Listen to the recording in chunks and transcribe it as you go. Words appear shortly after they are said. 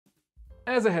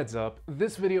As a heads up,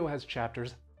 this video has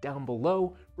chapters down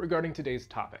below regarding today's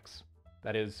topics.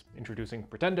 That is, introducing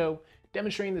Pretendo,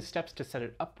 demonstrating the steps to set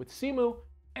it up with Cemu,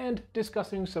 and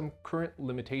discussing some current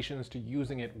limitations to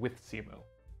using it with Cemu.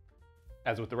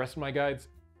 As with the rest of my guides,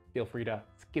 feel free to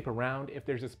skip around if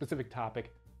there's a specific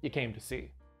topic you came to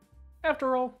see.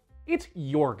 After all, it's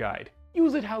your guide.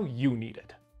 Use it how you need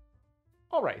it.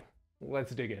 Alright,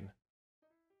 let's dig in.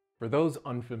 For those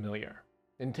unfamiliar,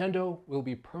 Nintendo will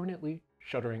be permanently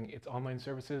shuttering its online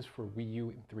services for Wii U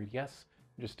and 3DS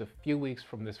in just a few weeks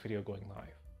from this video going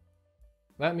live.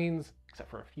 That means, except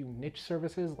for a few niche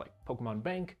services like Pokemon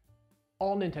Bank,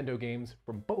 all Nintendo games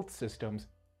from both systems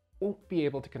won't be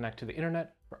able to connect to the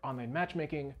internet for online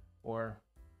matchmaking or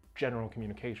general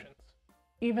communications.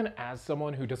 Even as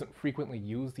someone who doesn't frequently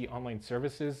use the online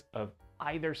services of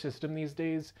either system these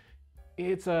days,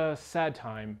 it's a sad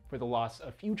time for the loss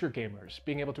of future gamers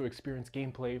being able to experience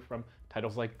gameplay from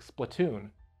titles like Splatoon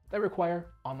that require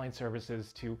online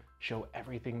services to show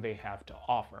everything they have to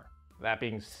offer. That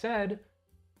being said,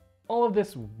 all of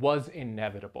this was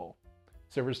inevitable.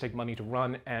 Servers take money to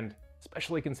run, and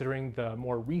especially considering the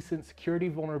more recent security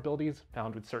vulnerabilities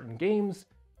found with certain games,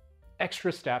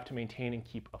 extra staff to maintain and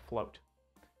keep afloat.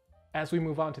 As we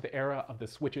move on to the era of the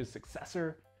Switch's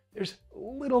successor, there's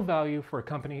little value for a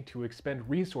company to expend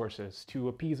resources to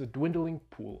appease a dwindling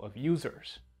pool of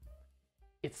users.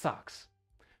 It sucks,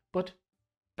 but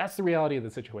that's the reality of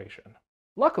the situation.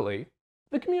 Luckily,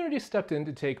 the community stepped in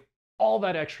to take all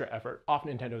that extra effort off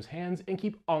Nintendo's hands and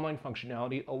keep online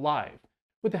functionality alive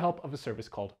with the help of a service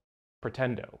called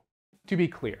Pretendo. To be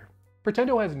clear,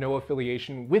 Pretendo has no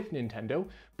affiliation with Nintendo,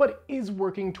 but is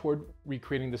working toward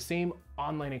recreating the same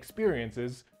online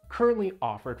experiences currently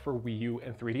offered for Wii U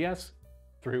and 3DS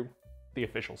through the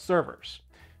official servers,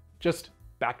 just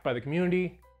backed by the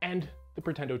community and the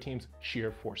Pretendo team's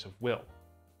sheer force of will.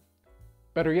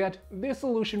 Better yet, this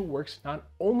solution works not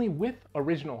only with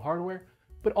original hardware,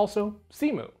 but also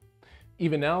Cemu.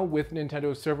 Even now, with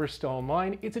Nintendo's servers still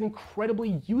online, it's an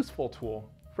incredibly useful tool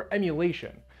for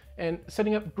emulation and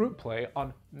setting up group play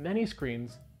on many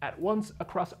screens at once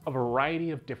across a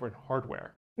variety of different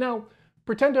hardware. Now,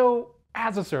 Pretendo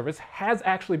as a service has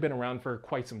actually been around for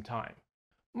quite some time.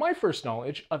 My first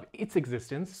knowledge of its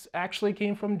existence actually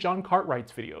came from John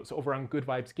Cartwright's videos over on Good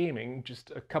Vibes Gaming just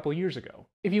a couple years ago.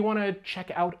 If you want to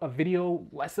check out a video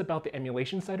less about the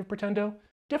emulation side of Pretendo,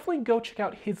 definitely go check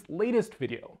out his latest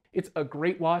video. It's a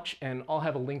great watch, and I'll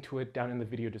have a link to it down in the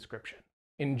video description.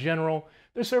 In general,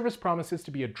 the service promises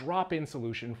to be a drop-in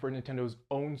solution for Nintendo's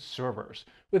own servers,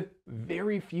 with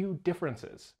very few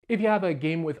differences. If you have a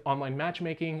game with online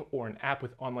matchmaking or an app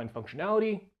with online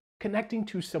functionality, connecting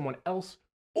to someone else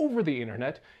over the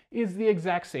internet is the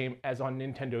exact same as on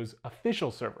Nintendo's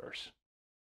official servers.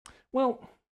 Well,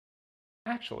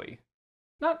 actually,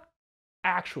 not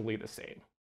actually the same.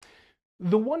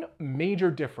 The one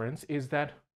major difference is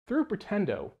that through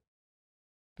Pretendo,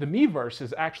 the Miiverse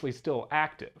is actually still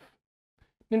active.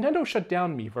 Nintendo shut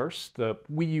down Miiverse, the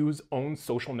Wii U's own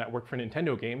social network for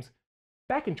Nintendo games,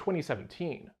 back in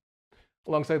 2017.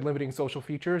 Alongside limiting social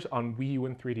features on Wii U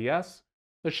and 3DS,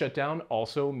 the shutdown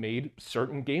also made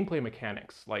certain gameplay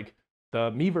mechanics, like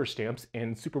the Miiverse stamps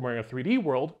in Super Mario 3D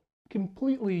World,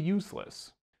 completely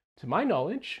useless. To my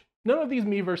knowledge, none of these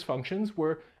Miiverse functions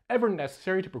were ever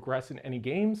necessary to progress in any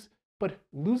games, but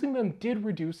losing them did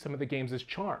reduce some of the game's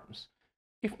charms,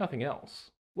 if nothing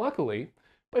else. Luckily,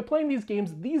 by playing these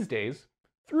games these days,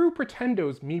 through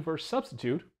Pretendo's Miiverse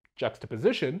substitute,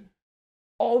 Juxtaposition,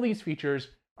 all these features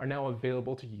are now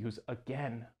available to use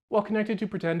again. While connected to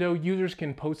Pretendo, users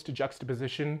can post to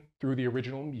Juxtaposition through the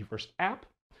original Miiverse app,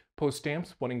 post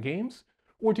stamps won in games,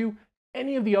 or do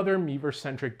any of the other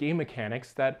Miiverse-centric game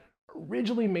mechanics that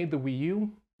originally made the Wii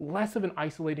U less of an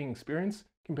isolating experience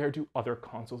compared to other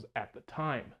consoles at the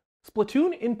time.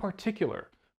 Splatoon in particular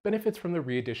benefits from the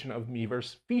re-addition of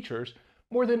Miiverse features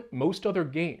more than most other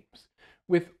games,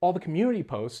 with all the community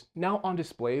posts now on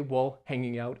display while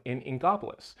hanging out in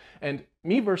Inkopolis, and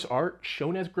Miiverse art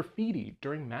shown as graffiti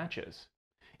during matches.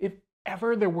 If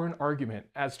ever there were an argument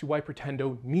as to why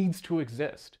Pretendo needs to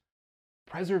exist,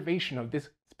 preservation of this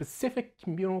specific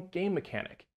communal game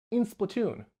mechanic in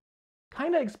Splatoon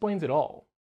kinda explains it all.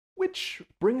 Which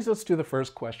brings us to the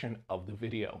first question of the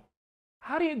video.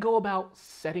 How do you go about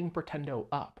setting Pretendo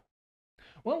up?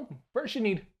 Well, first you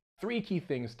need three key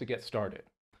things to get started.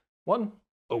 1,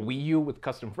 a Wii U with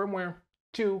custom firmware.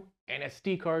 2, an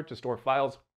SD card to store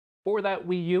files for that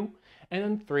Wii U. And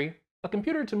then 3, a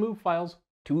computer to move files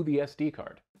to the SD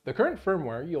card. The current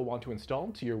firmware you'll want to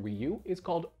install to your Wii U is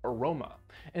called Aroma,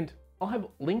 and I'll have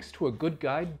links to a good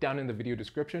guide down in the video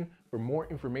description for more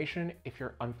information if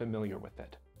you're unfamiliar with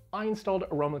it. I installed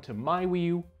Aroma to my Wii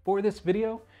U for this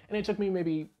video, and it took me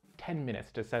maybe 10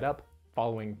 minutes to set up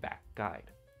following that guide.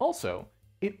 Also,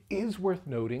 it is worth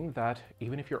noting that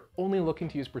even if you're only looking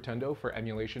to use Pretendo for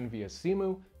emulation via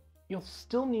Cemu, you'll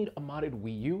still need a modded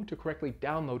Wii U to correctly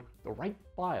download the right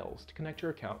files to connect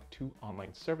your account to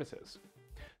online services.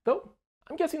 Though,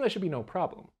 I'm guessing that should be no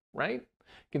problem, right?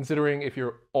 Considering if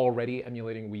you're already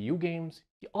emulating Wii U games,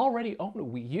 you already own a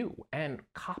Wii U and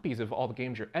copies of all the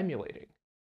games you're emulating,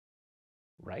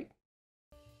 right?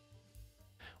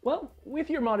 Well, with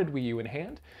your modded Wii U in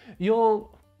hand,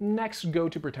 you'll next go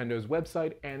to Pretendo's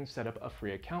website and set up a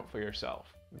free account for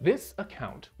yourself. This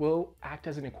account will act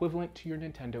as an equivalent to your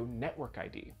Nintendo Network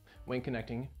ID when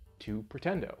connecting to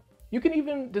Pretendo. You can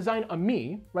even design a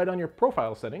Mii right on your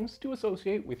profile settings to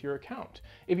associate with your account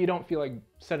if you don't feel like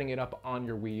setting it up on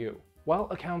your Wii U. While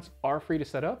accounts are free to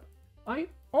set up, I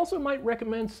also might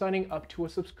recommend signing up to a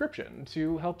subscription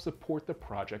to help support the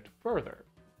project further,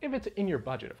 if it's in your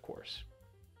budget, of course.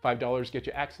 $5 gets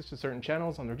you access to certain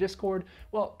channels on their Discord,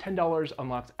 while $10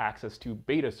 unlocks access to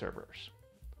beta servers.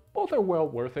 Both are well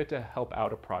worth it to help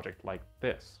out a project like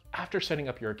this. After setting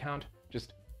up your account,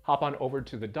 just hop on over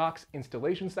to the Docs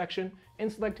installation section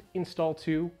and select Install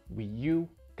to Wii U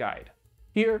Guide.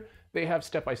 Here, they have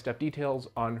step-by-step details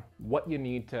on what you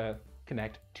need to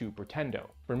connect to Pretendo.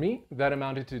 For me, that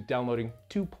amounted to downloading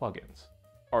 2 plugins,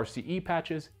 RCE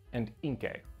patches and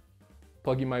Inkay,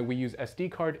 plugging my Wii U's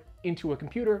SD card into a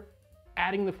computer,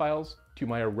 adding the files to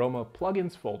my Aroma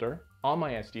plugins folder on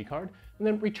my SD card, and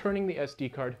then returning the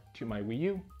SD card to my Wii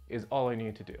U is all I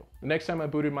need to do. The next time I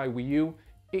booted my Wii U,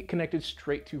 it connected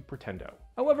straight to Pretendo.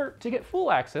 However, to get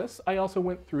full access, I also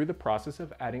went through the process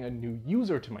of adding a new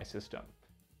user to my system,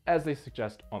 as they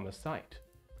suggest on the site.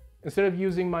 Instead of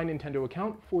using my Nintendo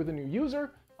account for the new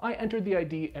user, I entered the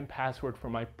ID and password for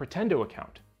my Pretendo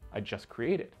account I just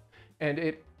created, and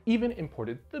it even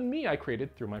imported the Mii I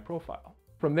created through my profile.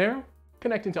 From there,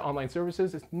 connecting to online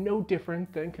services is no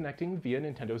different than connecting via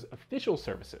Nintendo's official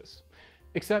services.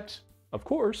 Except, of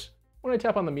course, when I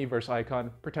tap on the Miiverse icon,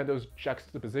 Pretendo's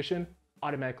juxtaposition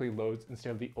automatically loads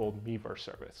instead of the old Miiverse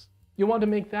service. You'll want to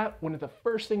make that one of the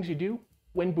first things you do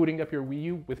when booting up your Wii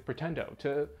U with Pretendo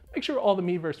to make sure all the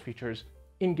Miiverse features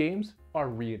in games are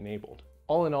re-enabled.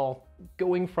 All in all,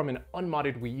 going from an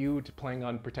unmodded Wii U to playing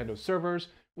on Pretendo servers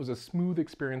was a smooth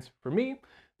experience for me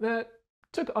that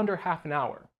took under half an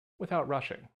hour without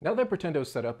rushing. Now that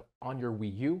Pretendo's set up on your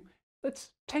Wii U,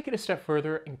 let's take it a step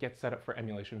further and get set up for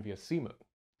emulation via Cemu.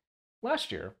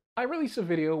 Last year, I released a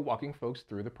video walking folks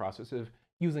through the process of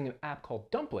using an app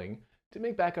called Dumpling to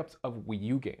make backups of Wii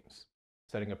U games.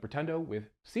 Setting up Pretendo with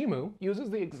Cemu uses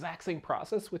the exact same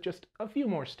process with just a few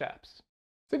more steps.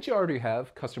 Since you already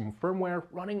have custom firmware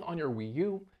running on your Wii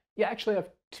U, you actually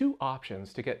have 2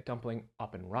 options to get Dumpling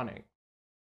up and running.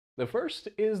 The first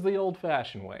is the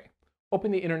old-fashioned way.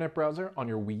 Open the internet browser on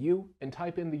your Wii U and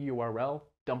type in the URL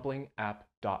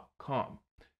dumplingapp.com.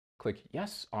 Click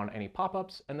yes on any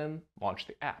pop-ups and then launch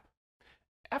the app.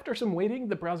 After some waiting,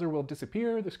 the browser will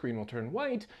disappear, the screen will turn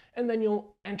white, and then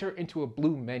you'll enter into a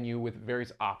blue menu with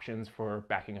various options for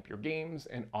backing up your games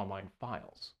and online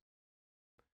files.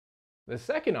 The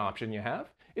second option you have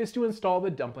is to install the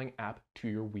Dumpling app to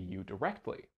your Wii U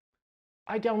directly.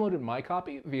 I downloaded my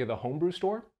copy via the Homebrew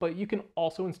store, but you can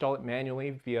also install it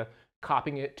manually via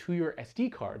copying it to your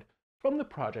SD card from the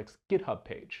project's GitHub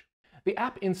page. The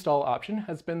app install option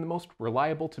has been the most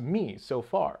reliable to me so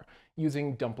far.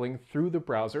 Using Dumpling through the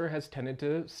browser has tended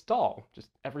to stall just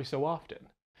every so often,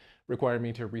 requiring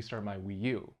me to restart my Wii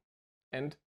U.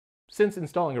 And since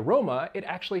installing Aroma, it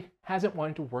actually hasn't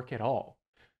wanted to work at all.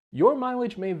 Your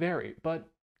mileage may vary, but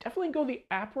definitely go the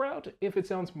app route if it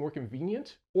sounds more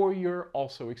convenient or you're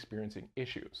also experiencing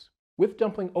issues. With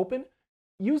Dumpling open,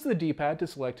 use the D-pad to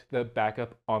select the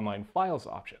Backup Online Files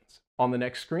options. On the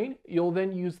next screen, you'll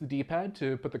then use the D-pad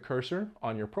to put the cursor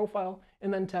on your profile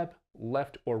and then tap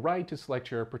left or right to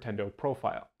select your Pretendo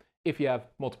profile, if you have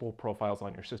multiple profiles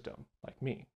on your system, like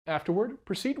me. Afterward,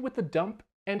 proceed with the dump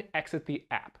and exit the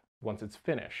app once it's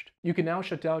finished. You can now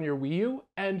shut down your Wii U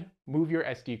and move your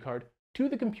SD card to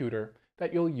the computer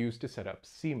that you'll use to set up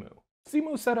Cemu.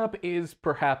 Cemu setup is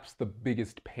perhaps the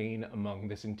biggest pain among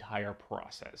this entire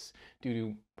process, due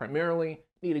to primarily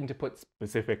needing to put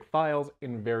specific files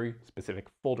in very specific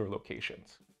folder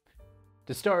locations.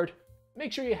 To start,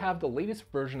 make sure you have the latest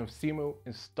version of Cemu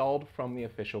installed from the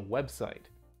official website.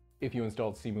 If you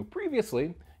installed Cemu previously,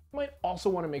 you might also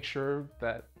want to make sure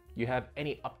that you have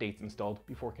any updates installed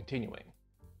before continuing.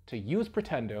 To use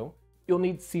Pretendo, you'll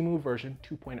need Cemu version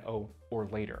 2.0 or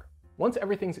later. Once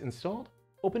everything's installed,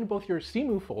 open both your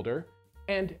Cemu folder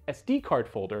and SD card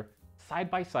folder side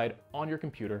by side on your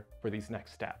computer for these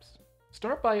next steps.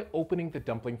 Start by opening the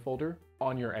dumpling folder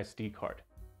on your SD card.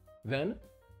 Then,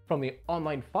 from the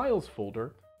online files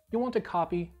folder, you'll want to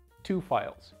copy two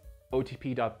files,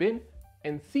 otp.bin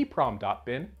and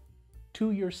cprom.bin,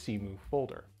 to your Cemu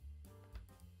folder.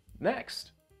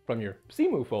 Next, from your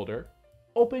Cemu folder,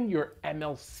 open your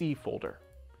MLC folder.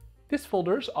 This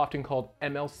folder is often called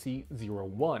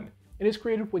MLC01 and is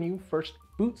created when you first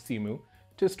boot Cemu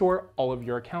to store all of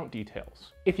your account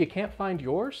details. If you can't find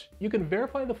yours, you can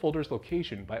verify the folder's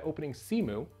location by opening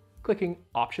Cemu, clicking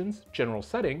Options, General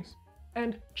Settings,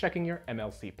 and checking your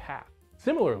MLC path.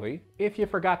 Similarly, if you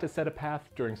forgot to set a path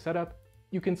during setup,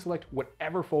 you can select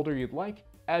whatever folder you'd like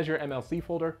as your MLC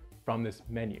folder from this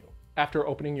menu. After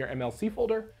opening your MLC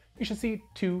folder, you should see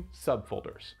two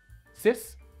subfolders,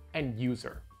 Sys and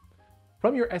User.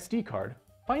 From your SD card,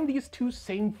 find these two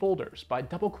same folders by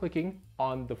double-clicking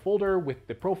on the folder with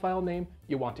the profile name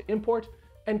you want to import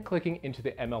and clicking into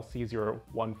the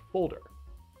MLC01 folder.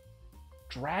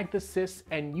 Drag the Sys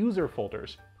and User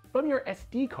folders from your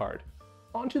SD card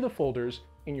onto the folders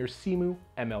in your Cemu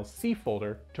MLC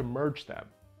folder to merge them.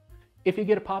 If you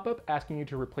get a pop-up asking you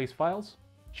to replace files,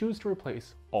 choose to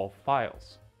replace all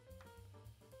files.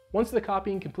 Once the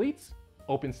copying completes,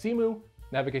 open Cemu,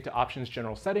 navigate to Options,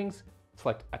 General Settings,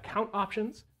 select Account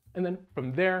Options, and then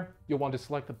from there, you'll want to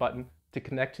select the button to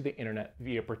connect to the internet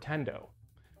via Pretendo.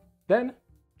 Then,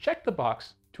 check the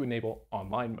box to enable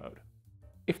online mode.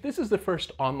 If this is the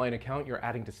first online account you're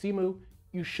adding to Cemu,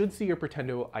 you should see your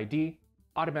Pretendo ID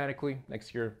automatically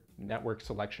next to your network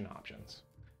selection options.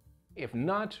 If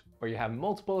not, or you have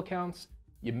multiple accounts,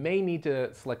 you may need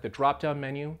to select the drop-down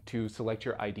menu to select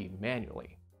your ID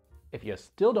manually. If you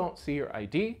still don't see your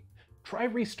ID, try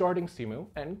restarting Cemu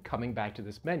and coming back to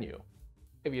this menu.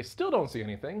 If you still don't see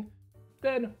anything,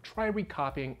 then try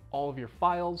recopying all of your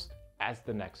files as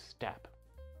the next step.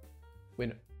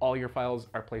 When all your files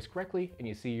are placed correctly and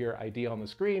you see your ID on the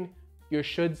screen, you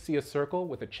should see a circle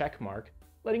with a check mark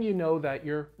letting you know that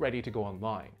you're ready to go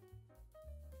online.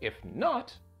 If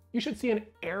not, you should see an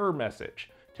error message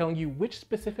telling you which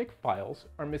specific files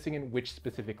are missing in which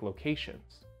specific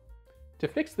locations. To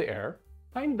fix the error,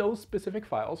 find those specific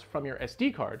files from your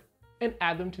SD card and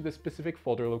add them to the specific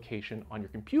folder location on your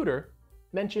computer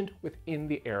mentioned within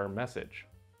the error message.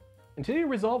 Until you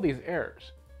resolve these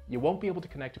errors, you won't be able to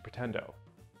connect to Pretendo.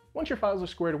 Once your files are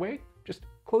squared away, just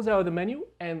close out of the menu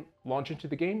and launch into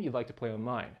the game you'd like to play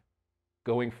online.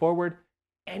 Going forward,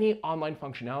 any online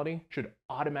functionality should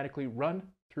automatically run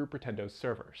through Pretendo's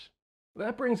servers.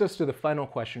 That brings us to the final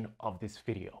question of this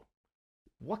video.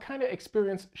 What kind of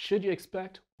experience should you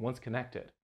expect once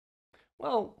connected?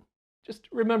 Well, just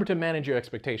remember to manage your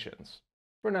expectations.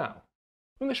 For now.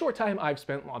 From the short time I've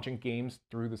spent launching games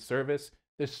through the service,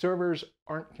 the servers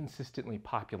aren't consistently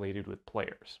populated with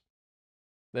players.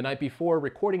 The night before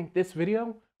recording this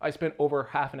video, I spent over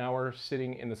half an hour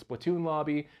sitting in the Splatoon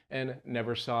lobby and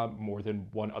never saw more than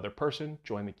one other person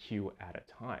join the queue at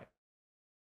a time.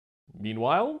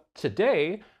 Meanwhile,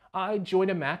 today, I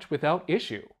joined a match without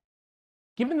issue.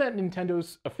 Given that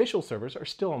Nintendo's official servers are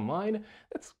still online,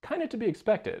 that's kind of to be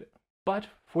expected. But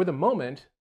for the moment,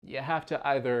 you have to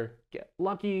either get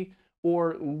lucky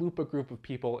or loop a group of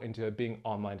people into being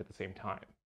online at the same time.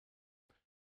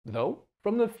 Though,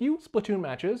 from the few Splatoon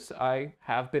matches I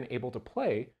have been able to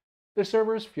play, the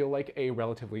servers feel like a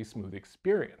relatively smooth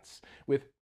experience, with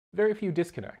very few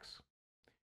disconnects.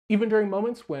 Even during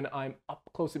moments when I'm up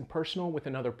close and personal with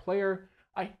another player,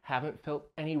 I haven't felt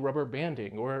any rubber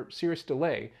banding or serious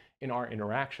delay in our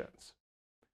interactions.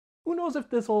 Who knows if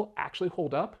this will actually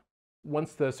hold up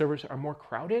once the servers are more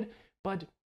crowded, but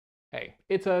hey,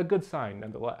 it's a good sign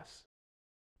nonetheless.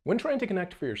 When trying to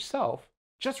connect for yourself,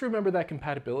 just remember that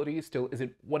compatibility still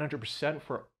isn't 100%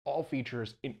 for all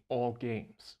features in all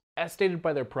games. As stated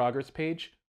by their progress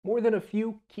page, more than a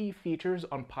few key features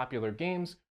on popular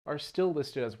games are still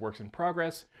listed as works in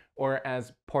progress or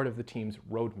as part of the team's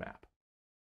roadmap.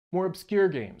 More obscure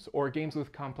games or games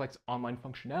with complex online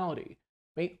functionality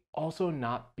may also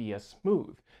not be as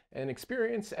smooth an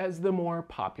experience as the more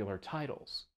popular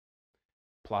titles.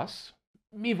 Plus,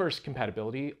 Miiverse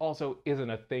compatibility also isn't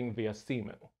a thing via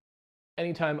Cemu.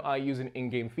 Anytime I use an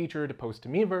in-game feature to post to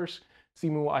Miiverse,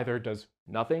 Cemu either does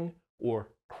nothing or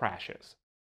crashes.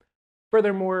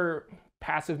 Furthermore,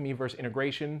 passive Miiverse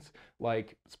integrations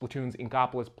like Splatoon's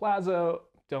Inkopolis Plaza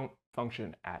don't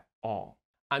function at all.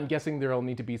 I'm guessing there'll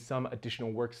need to be some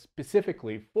additional work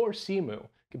specifically for Cemu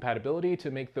compatibility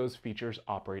to make those features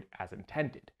operate as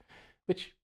intended,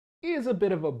 which is a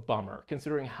bit of a bummer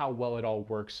considering how well it all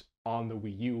works on the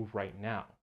Wii U right now.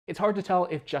 It's hard to tell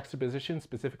if juxtaposition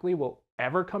specifically will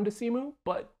ever come to Cemu,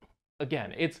 but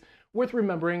again, it's worth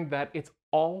remembering that it's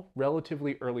all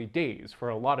relatively early days for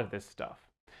a lot of this stuff.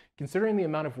 Considering the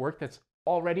amount of work that's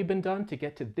already been done to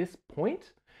get to this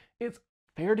point, it's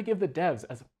fair to give the devs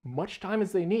as much time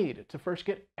as they need to first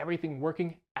get everything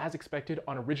working as expected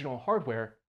on original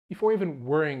hardware before even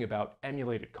worrying about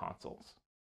emulated consoles.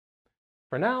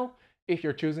 For now, if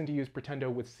you're choosing to use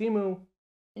Pretendo with Cemu,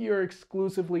 you're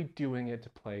exclusively doing it to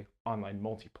play online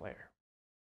multiplayer.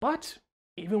 But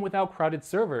even without crowded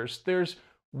servers, there's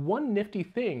one nifty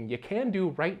thing you can do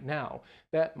right now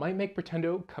that might make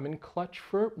Pretendo come in clutch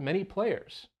for many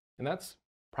players, and that's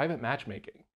private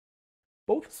matchmaking.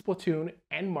 Both Splatoon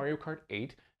and Mario Kart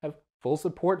 8 have full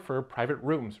support for private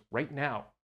rooms right now.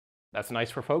 That's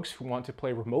nice for folks who want to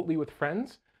play remotely with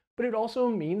friends, but it also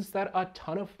means that a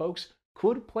ton of folks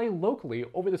could play locally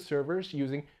over the servers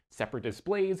using separate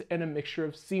displays and a mixture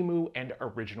of Cemu and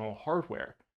original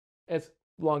hardware, as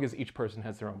long as each person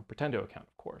has their own Pretendo account,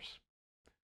 of course.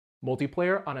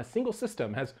 Multiplayer on a single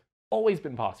system has always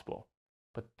been possible,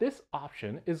 but this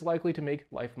option is likely to make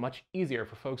life much easier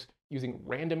for folks using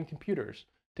random computers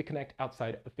to connect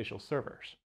outside official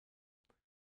servers.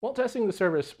 While testing the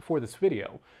service for this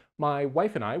video, my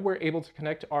wife and I were able to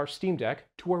connect our Steam Deck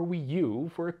to our Wii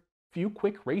U for a few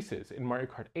quick races in Mario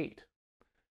Kart 8.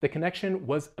 The connection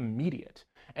was immediate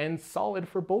and solid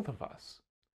for both of us.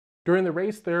 During the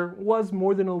race, there was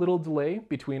more than a little delay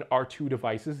between our two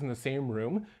devices in the same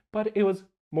room, but it was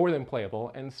more than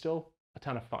playable and still a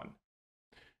ton of fun.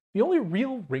 The only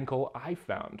real wrinkle I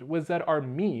found was that our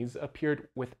Miis appeared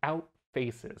without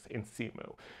faces in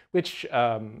Cemu, which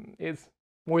is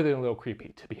more than a little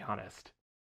creepy, to be honest.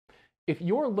 If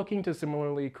you're looking to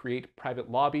similarly create private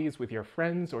lobbies with your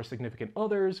friends or significant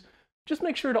others, just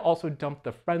make sure to also dump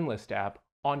the friend list app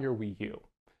on your Wii U.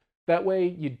 That way,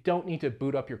 you don't need to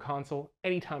boot up your console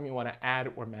anytime you want to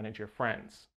add or manage your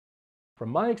friends. From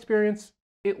my experience,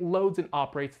 it loads and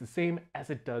operates the same as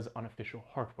it does on official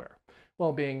hardware,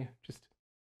 while being just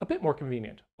a bit more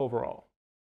convenient overall.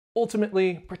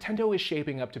 Ultimately, Pretendo is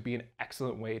shaping up to be an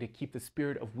excellent way to keep the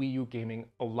spirit of Wii U gaming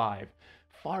alive,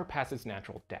 far past its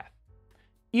natural death.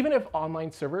 Even if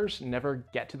online servers never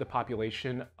get to the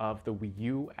population of the Wii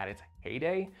U at its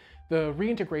heyday, the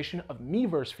reintegration of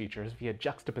Miiverse features via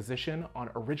juxtaposition on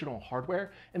original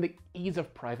hardware and the ease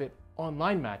of private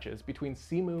online matches between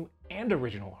Cemu and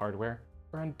original hardware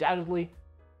are undoubtedly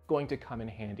going to come in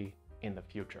handy in the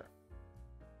future.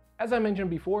 As I mentioned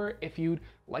before, if you'd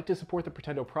like to support the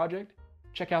Pretendo project,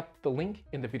 check out the link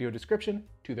in the video description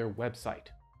to their website.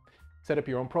 Set up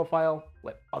your own profile,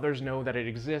 let others know that it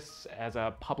exists as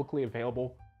a publicly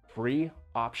available free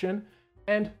option,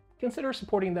 and consider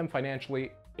supporting them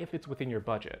financially if it's within your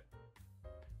budget.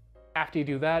 After you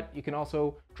do that, you can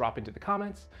also drop into the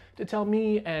comments to tell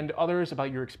me and others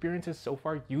about your experiences so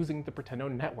far using the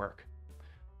Pretendo network.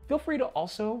 Feel free to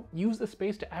also use the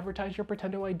space to advertise your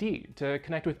Pretendo ID to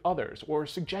connect with others or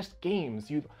suggest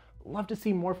games you'd love to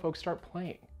see more folks start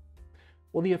playing.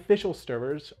 While the official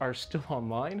servers are still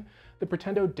online, the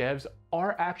Pretendo devs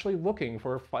are actually looking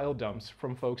for file dumps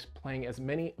from folks playing as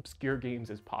many obscure games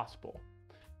as possible.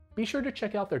 Be sure to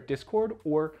check out their Discord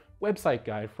or website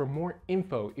guide for more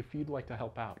info if you'd like to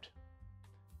help out.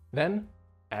 Then,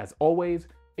 as always,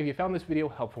 if you found this video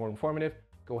helpful or informative,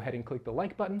 go ahead and click the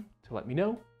like button to let me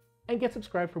know, and get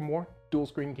subscribed for more dual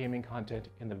screen gaming content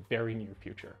in the very near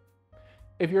future.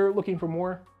 If you're looking for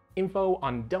more info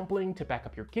on dumpling to back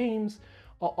up your games,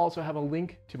 I'll also have a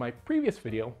link to my previous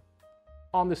video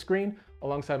on the screen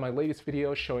alongside my latest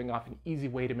video showing off an easy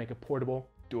way to make a portable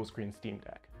dual screen Steam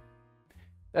Deck.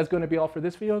 That's going to be all for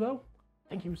this video though.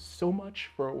 Thank you so much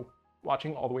for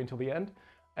watching all the way until the end.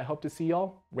 I hope to see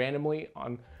y'all randomly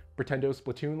on Pretendo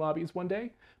Splatoon lobbies one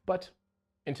day, but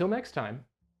until next time,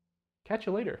 catch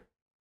you later.